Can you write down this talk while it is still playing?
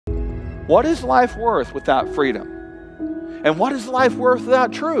What is life worth without freedom? And what is life worth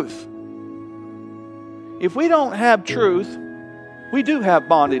without truth? If we don't have truth, we do have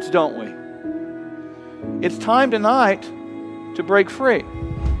bondage, don't we? It's time tonight to break free.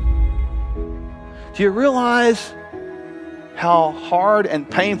 Do you realize how hard and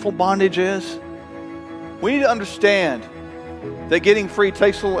painful bondage is? We need to understand that getting free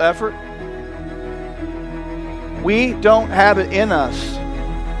takes a little effort. We don't have it in us,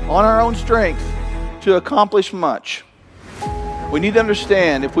 on our own strength, to accomplish much. We need to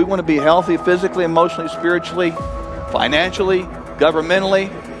understand if we want to be healthy physically, emotionally, spiritually, financially, governmentally,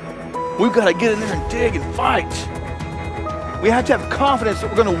 we've got to get in there and dig and fight. We have to have confidence that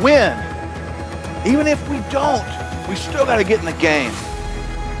we're going to win. Even if we don't, we still got to get in the game.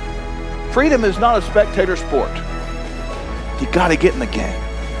 Freedom is not a spectator sport. You got to get in the game.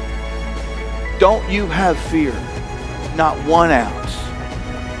 Don't you have fear, not 1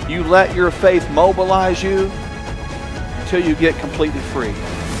 ounce. You let your faith mobilize you until you get completely free.